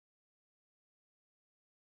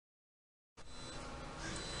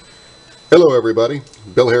Hello everybody,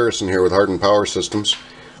 Bill Harrison here with Harden Power Systems.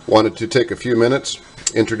 Wanted to take a few minutes,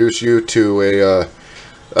 introduce you to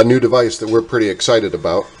a new device that we're pretty excited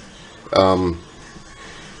about. To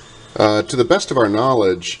the best of our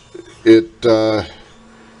knowledge, it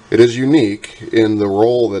is unique in the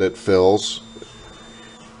role that it fills,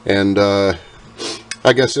 and I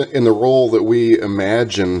guess in the role that we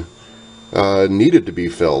imagine needed to be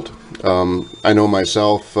filled. I know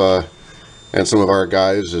myself and some of our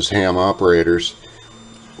guys as ham operators,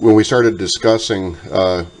 when we started discussing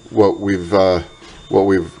what we've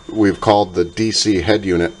called the DC head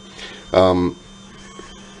unit,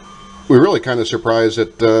 we really kind of surprised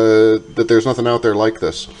that there's nothing out there like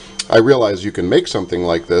this. I realize you can make something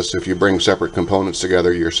like this if you bring separate components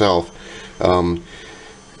together yourself,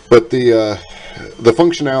 but the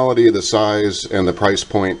functionality, the size, and the price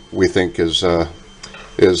point we think is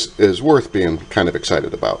worth being kind of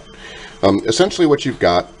excited about. Essentially what you've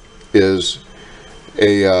got is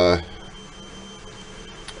a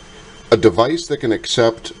device that can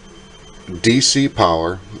accept DC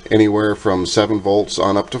power anywhere from 7 volts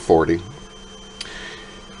on up to 40.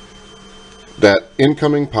 That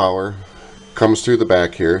incoming power comes through the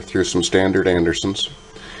back here through some standard Andersons.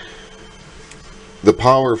 The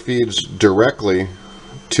power feeds directly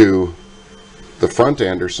to the front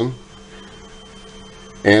Anderson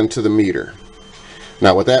and to the meter.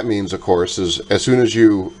 Now what that means, of course, is as soon as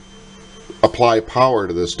you apply power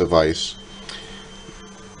to this device,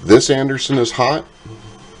 this Anderson is hot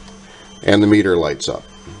and the meter lights up.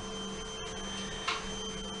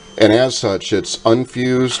 And as such, it's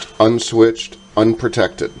unfused, unswitched,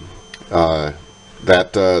 unprotected.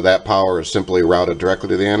 That power is simply routed directly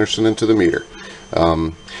to the Anderson and to the meter.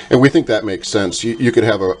 And we think that makes sense. You could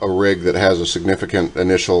have a rig that has a significant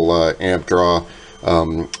initial amp draw,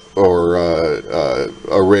 or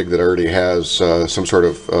a rig that already has some sort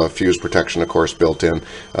of fuse protection, of course, built in,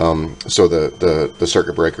 so the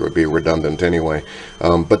circuit breaker would be redundant anyway.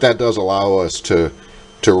 But that does allow us to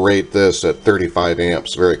rate this at 35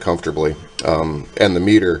 amps very comfortably, and the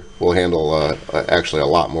meter will handle actually a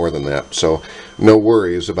lot more than that. So no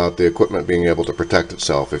worries about the equipment being able to protect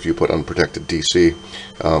itself if you put unprotected DC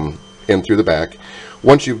in through the back.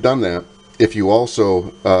 Once you've done that, if you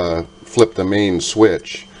also flip the main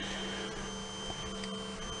switch,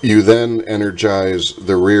 you then energize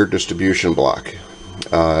the rear distribution block,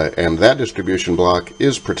 and that distribution block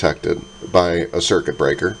is protected by a circuit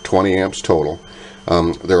breaker, 20 amps total.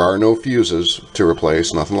 There are no fuses to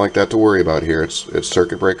replace, nothing like that to worry about here. It's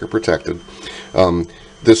circuit breaker protected.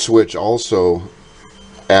 This switch also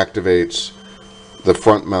activates the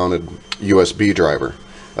front mounted USB driver.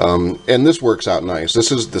 And this works out nice.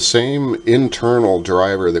 This is the same internal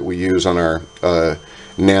driver that we use on our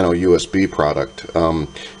Nano USB product.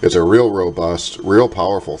 It's a real robust, real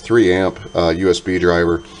powerful 3 amp USB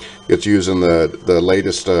driver. It's using the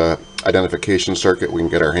latest identification circuit we can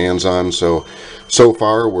get our hands on. So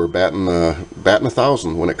far we're batting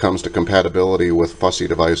 1,000 when it comes to compatibility with fussy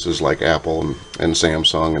devices like Apple and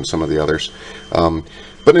Samsung and some of the others.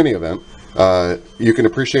 But in any event, you can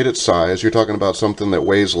appreciate its size. You're talking about something that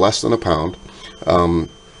weighs less than a pound.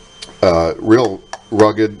 Real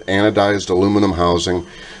rugged anodized aluminum housing.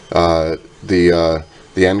 The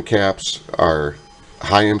end caps are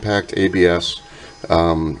high impact ABS.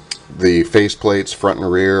 The face plates front and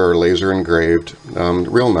rear are laser engraved.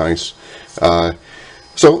 Real nice.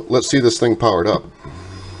 So let's see this thing powered up.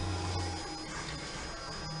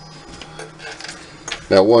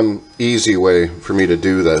 Now, one easy way for me to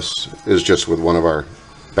do this is just with one of our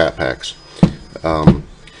bat packs.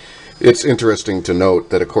 It's interesting to note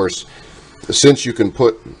that, of course, since you can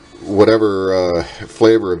put whatever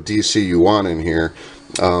flavor of DC you want in here,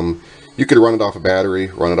 you could run it off a battery,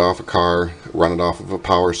 run it off a car, run it off of a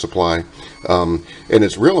power supply. And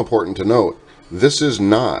it's real important to note, this is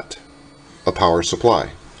not a power supply.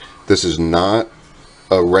 This is not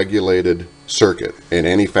a regulated circuit in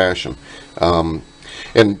any fashion.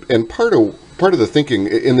 And part of the thinking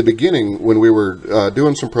in the beginning, when we were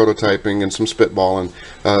doing some prototyping and some spitballing,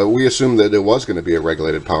 we assumed that it was going to be a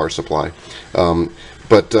regulated power supply.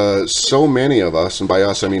 But so many of us, and by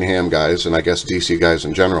us I mean ham guys, and I guess DC guys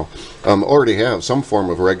in general, already have some form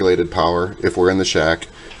of regulated power if we're in the shack.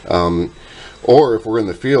 Or if we're in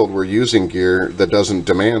the field, we're using gear that doesn't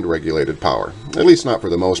demand regulated power, at least not for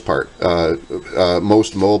the most part.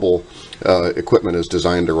 Most mobile equipment is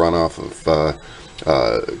designed to run off of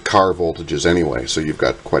car voltages anyway, so you've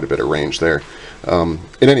got quite a bit of range there. In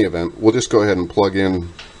any event, we'll just go ahead and plug in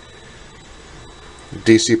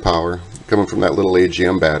DC power coming from that little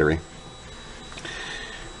AGM battery,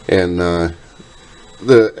 and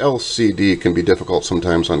the LCD can be difficult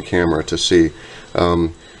sometimes on camera to see,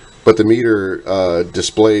 but the meter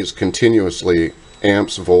displays continuously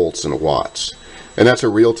amps, volts, and watts. And that's a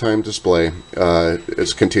real-time display.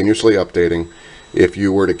 It's continuously updating. If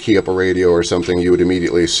you were to key up a radio or something, you would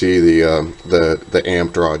immediately see the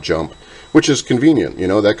amp draw jump, which is convenient. You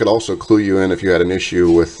know, that could also clue you in if you had an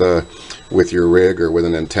issue with your rig or with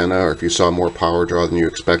an antenna, or if you saw more power draw than you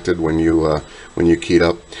expected when you keyed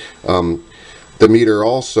up. The meter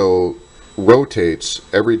also rotates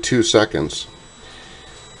every 2 seconds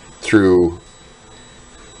through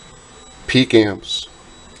peak amps,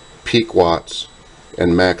 peak watts,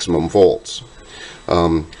 and maximum volts.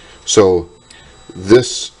 So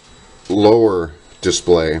this lower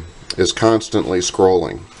display is constantly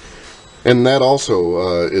scrolling, and that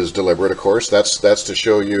also is deliberate, of course. That's to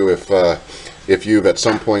show you if you've at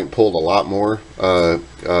some point pulled a lot more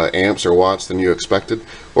amps or watts than you expected,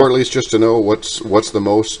 or at least just to know what's the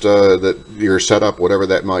most that your setup, whatever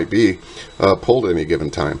that might be, pulled at any given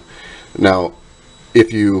time. Now,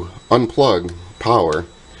 if you unplug power,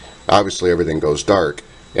 obviously everything goes dark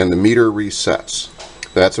and the meter resets.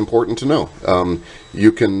 That's important to know.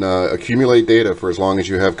 You can accumulate data for as long as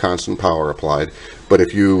you have constant power applied, but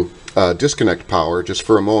if you disconnect power just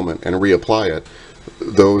for a moment and reapply it,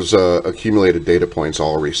 those accumulated data points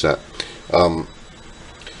all reset.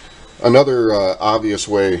 Another obvious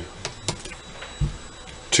way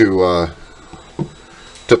to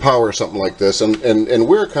power something like this, and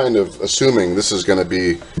we're kind of assuming this is going to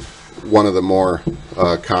be one of the more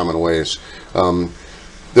common ways.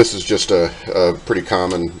 This is just a pretty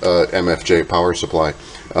common MFJ power supply,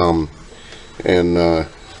 and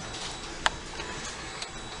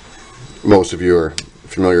most of you are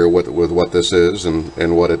familiar with what this is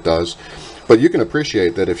and what it does. But you can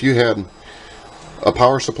appreciate that if you had a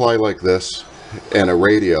power supply like this and a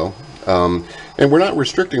radio, and we're not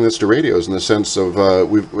restricting this to radios in the sense of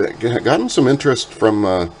we've gotten some interest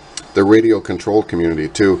from the radio controlled community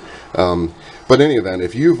too. But in any event,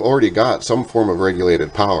 if you've already got some form of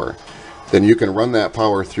regulated power, then you can run that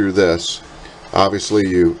power through this. Obviously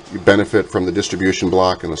you benefit from the distribution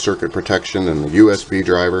block and the circuit protection and the USB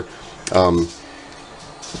driver.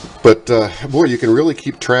 But boy, you can really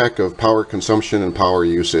keep track of power consumption and power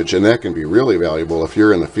usage, and that can be really valuable if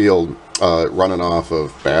you're in the field running off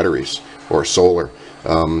of batteries or solar.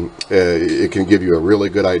 It can give you a really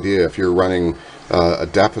good idea if you're running a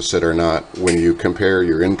deficit or not when you compare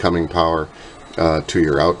your incoming power to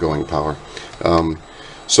your outgoing power.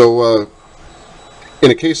 So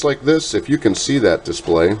in a case like this, if you can see that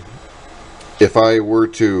display, if I were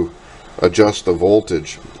to adjust the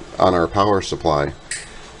voltage on our power supply,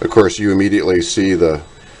 of course you immediately see the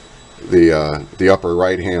upper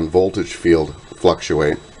right hand voltage field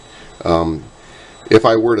fluctuate. If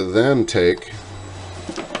I were to then take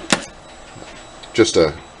just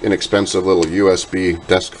a inexpensive little USB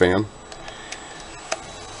desk fan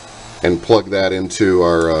and plug that into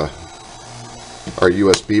our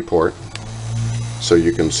USB port, so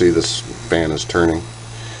you can see this fan is turning,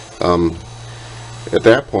 at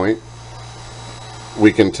that point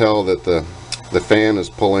we can tell that the fan is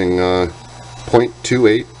pulling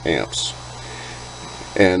 0.28 amps,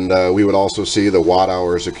 and we would also see the watt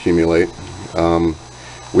hours accumulate.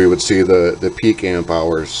 We would see the peak amp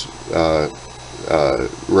hours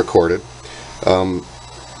recorded,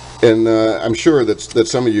 and I'm sure that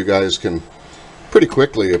some of you guys can pretty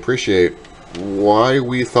quickly appreciate why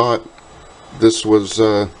we thought this was,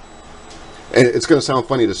 and it's going to sound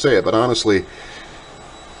funny to say it, but honestly,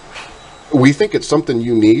 we think it's something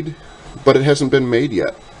you need, but it hasn't been made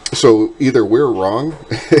yet. So either we're wrong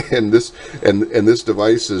and this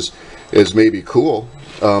device is maybe cool,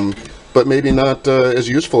 but maybe not as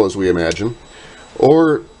useful as we imagine,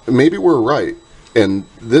 or maybe we're right and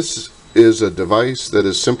this is a device that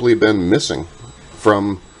has simply been missing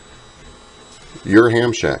from your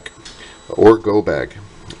ham shack or go bag.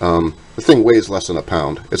 The thing weighs less than a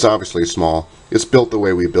pound. It's obviously small. It's built the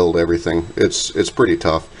way we build everything. It's pretty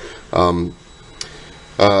tough.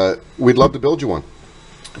 We'd love to build you one.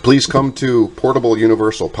 Please come to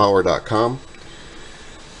portableuniversalpower.com.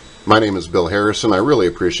 My name is Bill Harrison. I really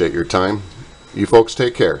appreciate your time. You folks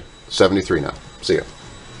take care. 73 now. See ya.